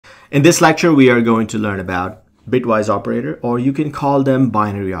In this lecture, we are going to learn about Bitwise operator, or you can call them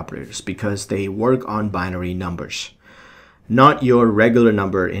binary operators because they work on binary numbers, not your regular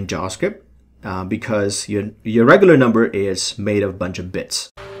number in JavaScript, because your regular number is made of a bunch of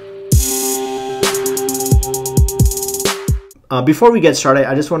bits. Before we get started,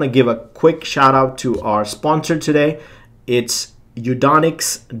 I just want to give a quick shout out to our sponsor today. It's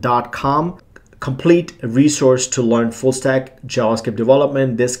Udemy.com, complete resource to learn full stack JavaScript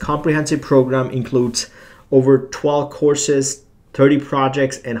development. This comprehensive program includes over 12 courses, 30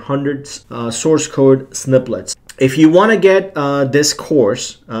 projects, and hundreds source code snippets. If you want to get this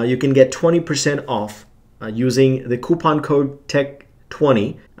course, you can get 20% off using the coupon code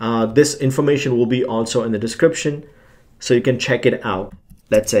TECH20. This information will be also in the description, so you can check it out.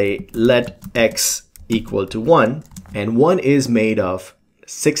 Let's say let x equal to 1, and 1 is made of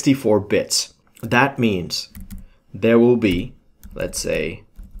 64 bits. That means there will be, let's say,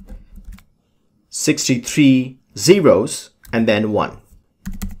 63 zeros and then 1,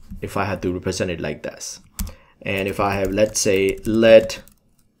 if I had to represent it like this. And if I have, let's say, let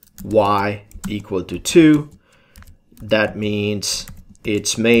y equal to 2, that means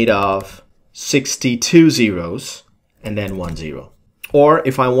it's made of 62 zeros and then 1 0. Or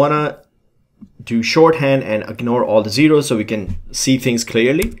if I want to do shorthand and ignore all the zeros so we can see things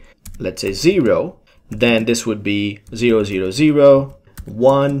clearly, let's say 0, then this would be 0 0 0,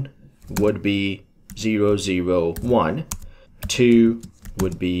 1 would be 0 0 1, 2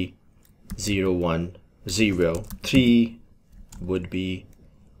 would be 0 1 0, 3 would be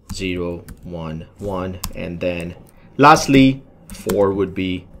 0 1 1, and then lastly 4 would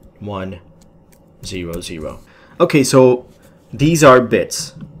be 1 0 0. Okay, so these are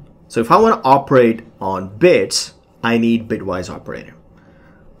bits. So if I want to operate on bits, I need Bitwise operator.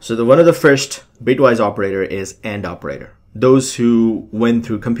 So one of the first Bitwise operator is AND operator. Those who went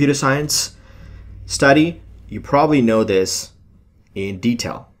through computer science study, you probably know this in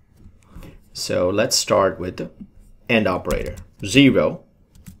detail. So let's start with the AND operator, 0.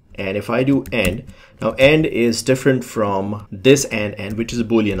 And if I do AND, now AND is different from this AND, which is a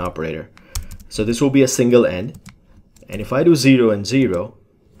Boolean operator. So this will be a single AND. And if I do 0 and 0,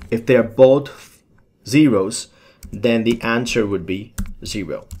 if they are both zeros, then the answer would be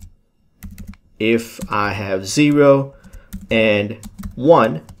 0. If I have 0 and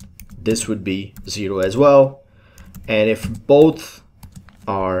 1, this would be 0 as well. And if both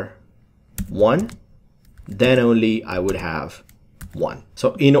are 1, then only I would have 1.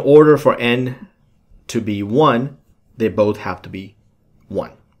 So in order for n to be 1, they both have to be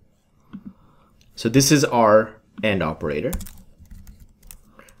 1. So this is our AND operator.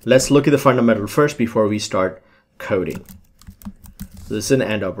 Let's look at the fundamental first before we start coding. So this is an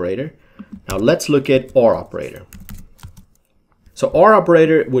AND operator. Now let's look at OR operator. So OR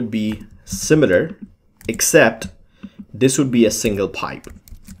operator would be similar, except this would be a single pipe.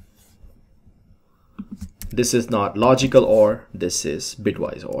 This is not logical OR, this is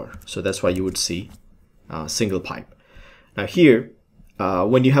bitwise OR. So that's why you would see single pipe. Now here,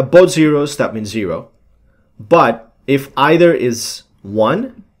 when you have both zeros, that means 0. But if either is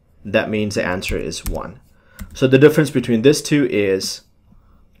 1, that means the answer is 1. So the difference between these two is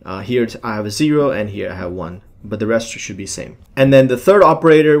here I have a 0 and here I have 1, but the rest should be same. And then the third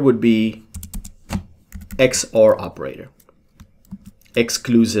operator would be XOR operator,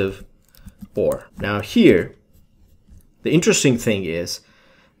 exclusive OR. Now here, the interesting thing is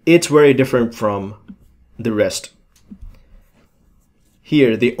it's very different from the rest.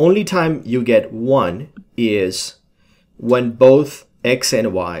 Here, the only time you get 1 is when both x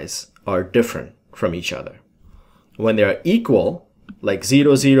and y's are different from each other. When they are equal, like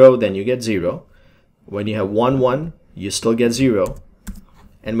 0 0, then you get 0. When you have 1 1, you still get 0.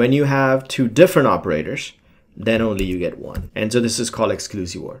 And when you have two different operators, then only you get 1. And so this is called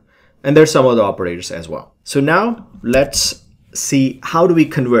exclusive OR. And there's some other operators as well. So now let's see how do we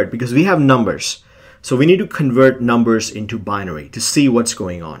convert, because we have numbers. So we need to convert numbers into binary to see what's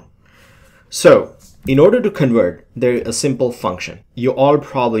going on. So in order to convert, there's a simple function. You all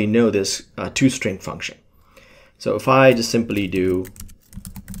probably know this toString function. So if I just simply do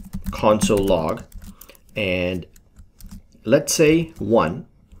console log and let's say 1,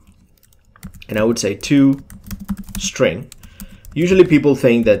 and I would say toString. Usually people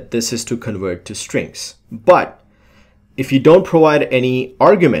think that this is to convert to strings, but if you don't provide any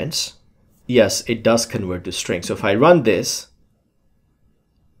arguments, yes, it does convert to string. So if I run this,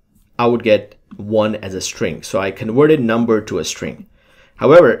 I would get 1 as a string. So I converted number to a string.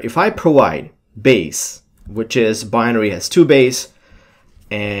 However, if I provide base, which is binary has 2 base,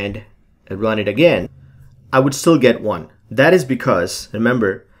 and I run it again, I would still get 1. That is because,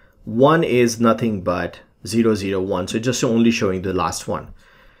 remember, 1 is nothing but 0, 0, 1. So it's just only showing the last one.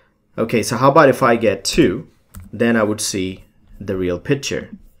 Okay, so how about if I get 2, then I would see the real picture.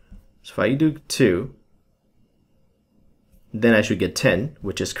 So if I do 2, then I should get 10,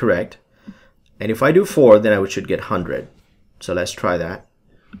 which is correct. And if I do 4, then I should get 100. So let's try that.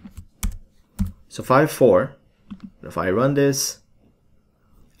 So if I have 4, if I run this,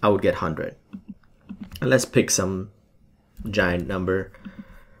 I would get 100. And let's pick some giant number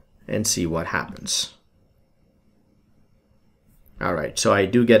and see what happens. All right, so I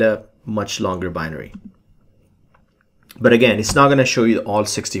do get a much longer binary. But again, it's not going to show you all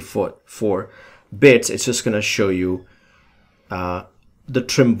 64 bits. It's just going to show you the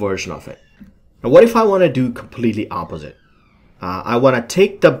trim version of it. Now, what if I want to do completely opposite? I want to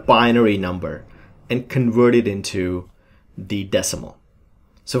take the binary number and convert it into the decimal.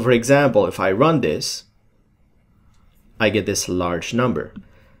 So for example, if I run this, I get this large number.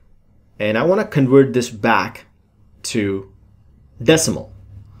 And I want to convert this back to decimal.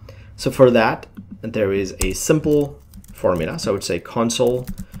 So for that, there is a simple formula. So I would say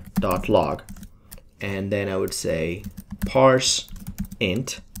console.log, and then I would say parse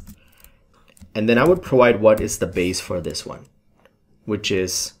int, and then I would provide what is the base for this one, which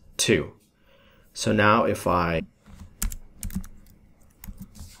is 2. So now if I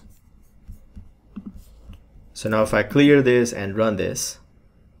clear this and run this,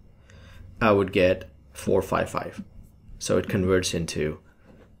 I would get 455. So it converts into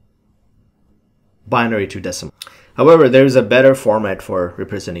binary to decimal. However, there's a better format for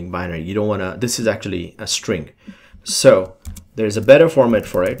representing binary. You don't want to, this is actually a string. So there's a better format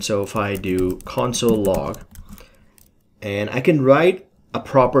for it. So if I do console log, and I can write a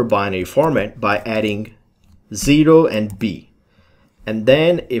proper binary format by adding 0 and B. And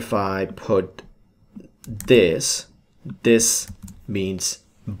then if I put this means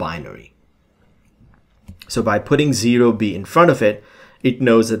binary. So by putting 0B in front of it, it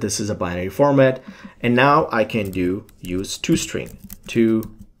knows that this is a binary format. And now I can use toString.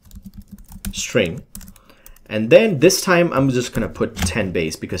 And then this time I'm just going to put 10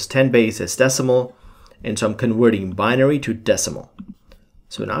 base, because 10 base is decimal. And so I'm converting binary to decimal.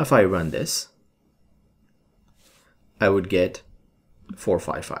 So now if I run this, I would get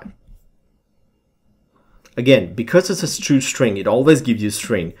 455. Again, because it's a true string, it always gives you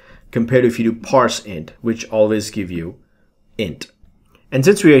string, compared to if you do parse int, which always give you int. And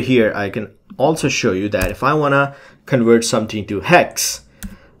since we are here, I can also show you that if I want to convert something to hex,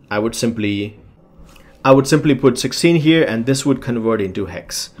 I would simply put 16 here, and this would convert into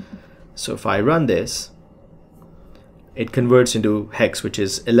hex. So if I run this, it converts into hex, which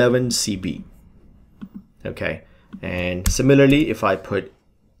is 11CB. Okay, and similarly, if I put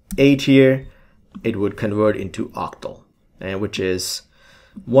 8 here, it would convert into octal, and which is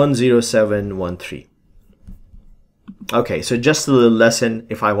 10713. Okay, so just a little lesson.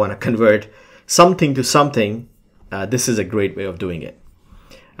 If I want to convert something to something, this is a great way of doing it.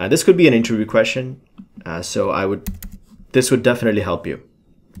 This could be an interview question, this would definitely help you.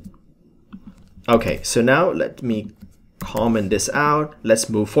 Okay, so now let me comment this out. Let's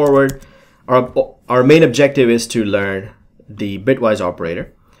move forward. Our main objective is to learn the bitwise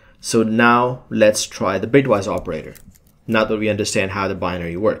operator. So now let's try the bitwise operator, now that we understand how the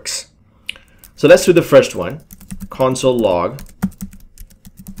binary works. So let's do the first one, console log.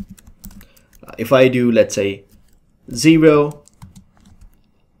 If I do, let's say 0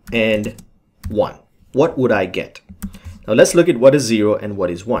 and 1, what would I get? Now let's look at what is 0 and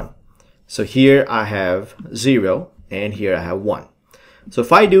what is 1. So here I have 0 and here I have 1. So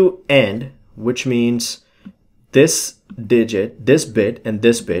if I do AND, which means this digit, this bit, and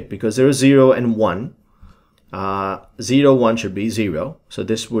this bit, because there is 0 and 1, 0, 1 should be 0. So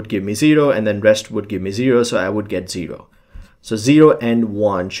this would give me 0, and then rest would give me 0, so I would get 0. So 0 and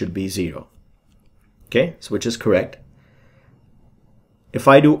 1 should be 0. Okay, so which is correct. If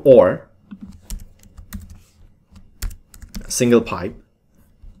I do OR, single pipe,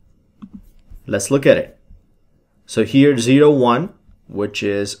 let's look at it. So here 0, 1, which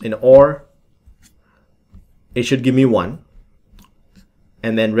is in OR, it should give me 1,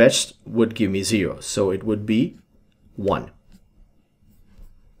 and then rest would give me 0, so it would be 1.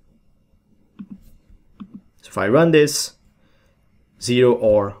 So if I run this, 0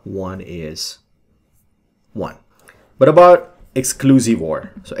 or 1 is 1. What about exclusive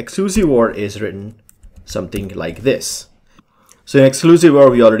OR? So exclusive OR is written something like this. So in exclusive OR,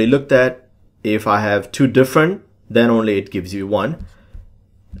 we already looked at, if I have two different, then only it gives you 1.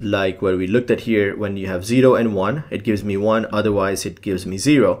 Like where we looked at here, when you have 0 and 1, it gives me 1, otherwise it gives me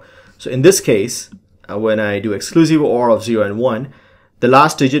 0. So in this case, when I do exclusive OR of 0 and 1, the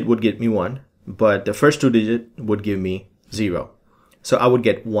last digit would give me 1, but the first 2 digits would give me 0. So I would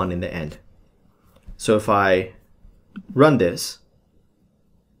get 1 in the end. So if I run this,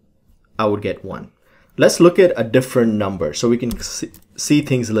 I would get 1. Let's look at a different number so we can see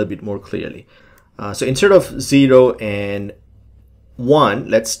things a little bit more clearly. So instead of 0 and 1,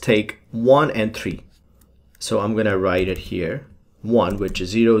 let's take 1 and 3. So I'm going to write it here. 1, which is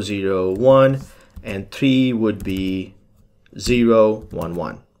 0, 0, 1, and 3 would be 0, 1,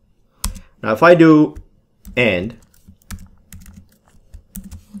 1. Now if I do AND,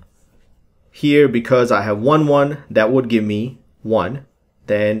 here because I have 1, 1, that would give me 1.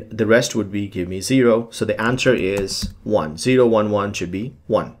 Then the rest would be give me 0. So the answer is 1. 0, 1, 1 should be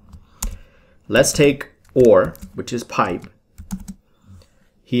 1. Let's take OR, which is pipe.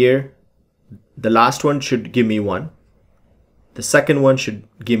 Here, the last one should give me 1. The second one should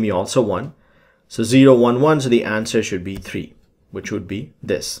give me also 1. So 0, 1, 1, so the answer should be 3, which would be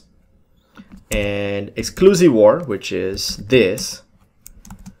this. And exclusive OR, which is this,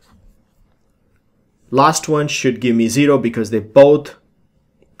 last one should give me 0 because they both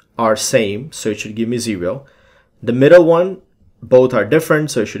are same, so it should give me 0. The middle one, both are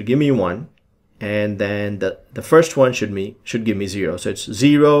different, so it should give me 1. And then the first one should give me 0. So it's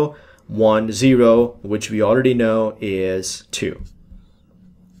 0, 1, 0, which we already know is 2.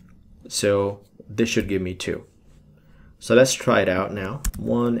 So this should give me 2. So let's try it out now.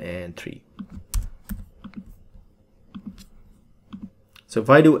 1 and 3. So if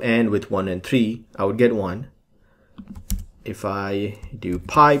I do AND with 1 and 3, I would get 1. If I do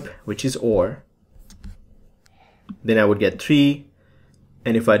pipe, which is OR, then I would get 3.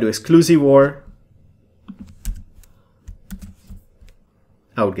 And if I do exclusive OR,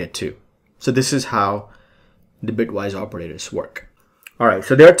 I would get 2. So this is how the bitwise operators work. All right,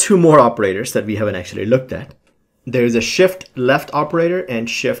 so there are 2 more operators that we haven't actually looked at. There is a shift left operator and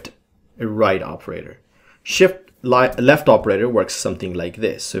shift right operator. Shift left operator works something like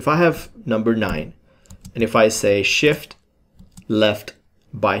this. So if I have number 9, and if I say shift left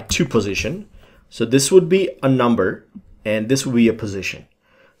by 2 position, so this would be a number and this would be a position.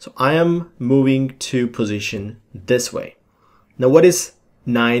 So I am moving to position this way. Now what is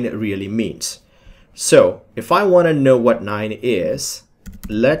 9 really means? So if I want to know what 9 is,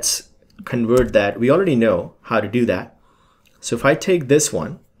 let's convert that. We already know how to do that. So if I take this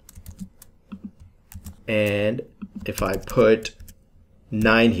one and if I put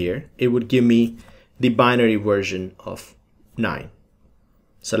 9 here, it would give me the binary version of 9.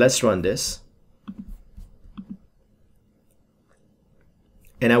 So let's run this.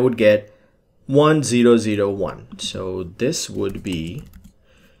 And I would get 1001. So this would be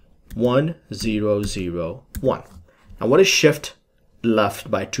 1001. Now what is shift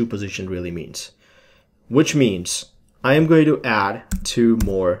left by 2 position really means? Which means I am going to add 2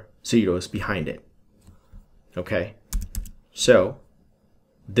 more zeros behind it. Okay, so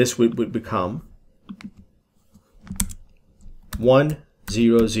this would become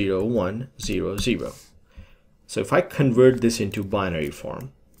 100100. So if I convert this into binary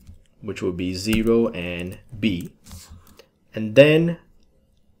form, which would be 0 and B, and then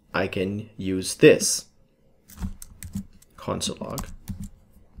I can use this console log.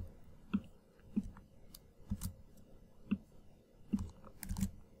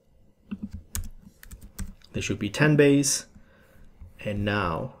 There should be 10 base. And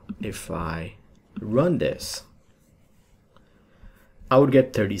now if I run this, I would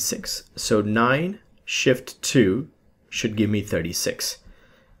get 36. So 9 shift 2 should give me 36.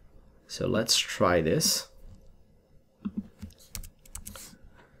 So let's try this.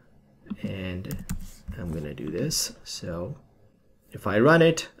 And I'm going to do this. So if I run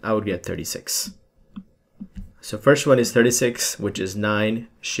it, I would get 36. So first one is 36, which is 9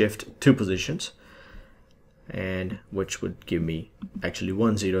 shift 2 positions, and which would give me actually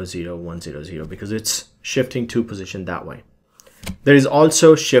 100100 because it's shifting 2 position that way. There is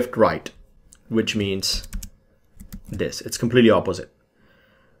also shift right, which means this. It's completely opposite.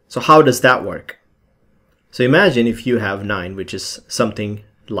 So how does that work? So imagine if you have 9, which is something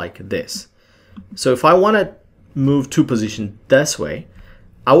like this. So if I want to move 2 position this way,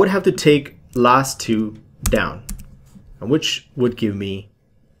 I would have to take last 2 down, which would give me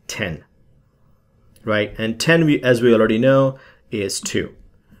 10, right? And 10, as we already know, is 2.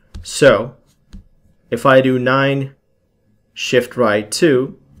 So if I do 9 shift right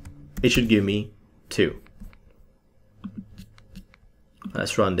 2, it should give me 2.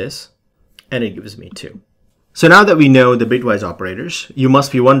 Let's run this, and it gives me 2. So now that we know the bitwise operators, you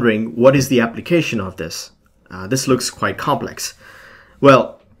must be wondering, what is the application of this? This looks quite complex.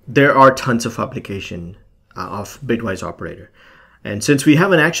 Well, there are tons of application of bitwise operator. And since we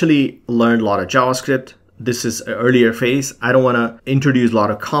haven't actually learned a lot of JavaScript, this is an earlier phase. I don't want to introduce a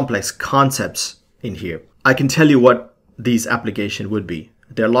lot of complex concepts in here. I can tell you what these applications would be.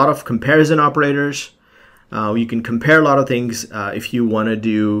 There are a lot of comparison operators. You can compare a lot of things. If you want to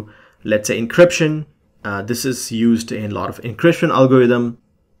do, let's say, encryption, this is used in a lot of encryption algorithm.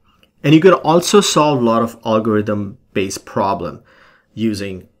 And you could also solve a lot of algorithm-based problem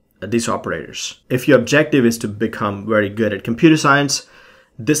using these operators. If your objective is to become very good at computer science,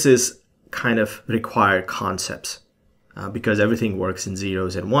 this is kind of required concepts because everything works in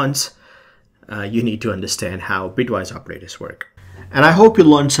zeros and ones. You need to understand how bitwise operators work. And I hope you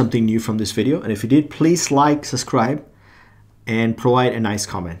learned something new from this video. And if you did, please like, subscribe, and provide a nice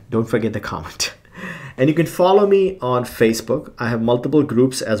comment. Don't forget the comment. And you can follow me on Facebook. I have multiple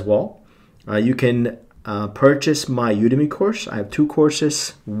groups as well. You can purchase my Udemy course. I have 2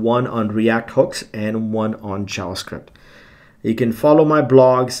 courses, one on React hooks and one on JavaScript. You can follow my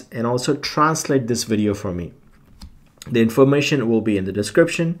blogs and also translate this video for me. The information will be in the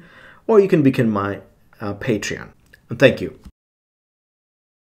description, or you can become my Patreon. And thank you.